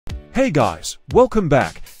Hey guys, welcome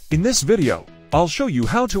back. In this video, I'll show you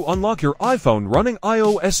how to unlock your iPhone running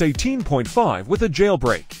iOS 18.5 with a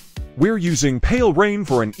jailbreak. We're using Palera1n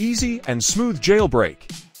for an easy and smooth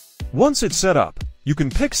jailbreak. Once it's set up, you can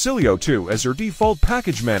pick Sileo 2 as your default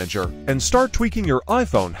package manager and start tweaking your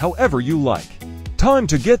iPhone however you like. Time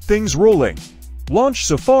to get things rolling. Launch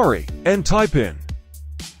Safari and type in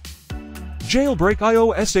Jailbreak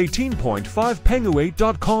iOS 18.5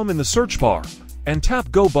 pengu8.com in the search bar and tap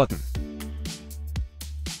Go button.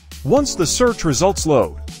 Once the search results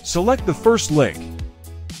load, select the first link.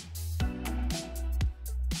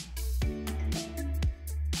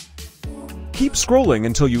 Keep scrolling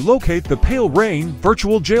until you locate the Palera1n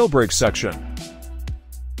Virtual Jailbreak section.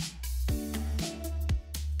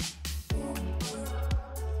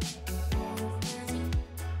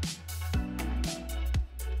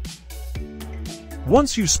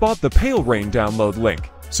 Once you spot the Palera1n download link,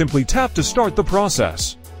 simply tap to start the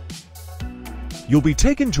process. You'll be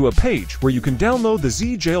taken to a page where you can download the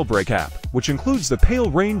Z Jailbreak app, which includes the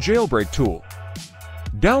Palera1n Jailbreak Tool.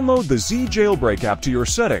 Download the Z Jailbreak app to your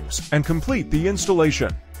settings and complete the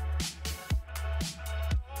installation.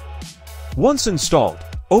 Once installed,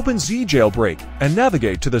 open Z Jailbreak and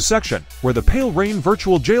navigate to the section where the Palera1n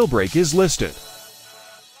Virtual Jailbreak is listed.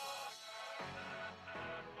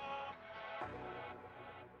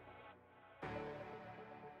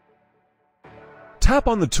 Tap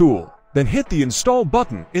on the tool, then hit the Install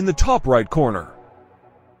button in the top right corner.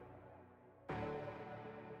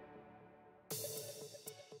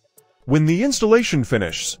 When the installation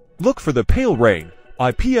finishes, look for the Palera1n,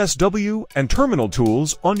 iPadOS and terminal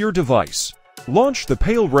tools on your device. Launch the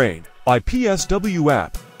Palera1n, iPadOS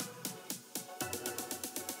app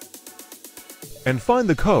and find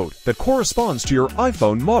the code that corresponds to your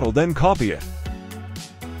iPhone model, then copy it.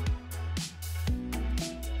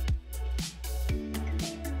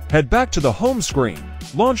 Head back to the home screen,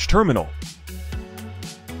 launch Terminal,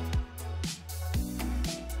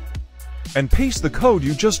 and paste the code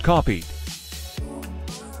you just copied.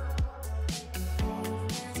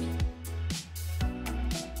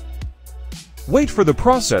 Wait for the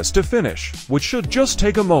process to finish, which should just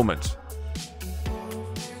take a moment.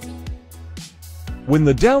 When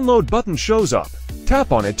the download button shows up,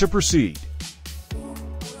 tap on it to proceed.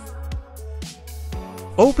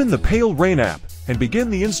 Open the Palera1n app and begin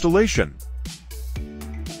the installation.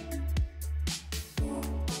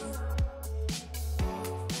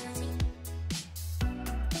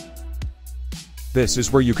 This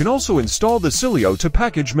is where you can also install the Sileo 2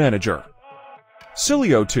 package manager.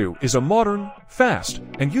 Sileo 2 is a modern, fast,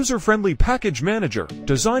 and user-friendly package manager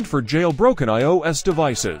designed for jailbroken iOS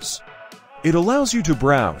devices. It allows you to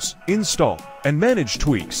browse, install, and manage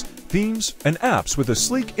tweaks, themes, and apps with a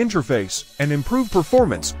sleek interface and improve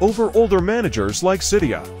performance over older managers like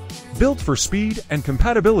Cydia. Built for speed and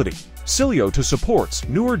compatibility, Sileo 2 supports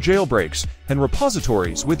newer jailbreaks and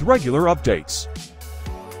repositories with regular updates.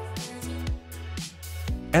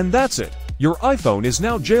 And that's it! Your iPhone is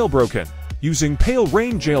now jailbroken using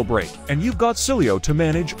Palera1n Jailbreak, and you've got Sileo to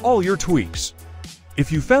manage all your tweaks.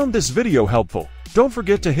 If you found this video helpful, don't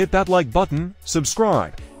forget to hit that like button,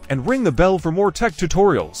 subscribe, and ring the bell for more tech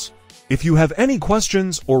tutorials. If you have any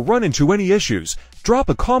questions or run into any issues, drop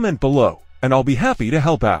a comment below, and I'll be happy to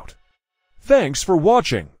help out. Thanks for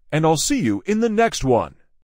watching, and I'll see you in the next one.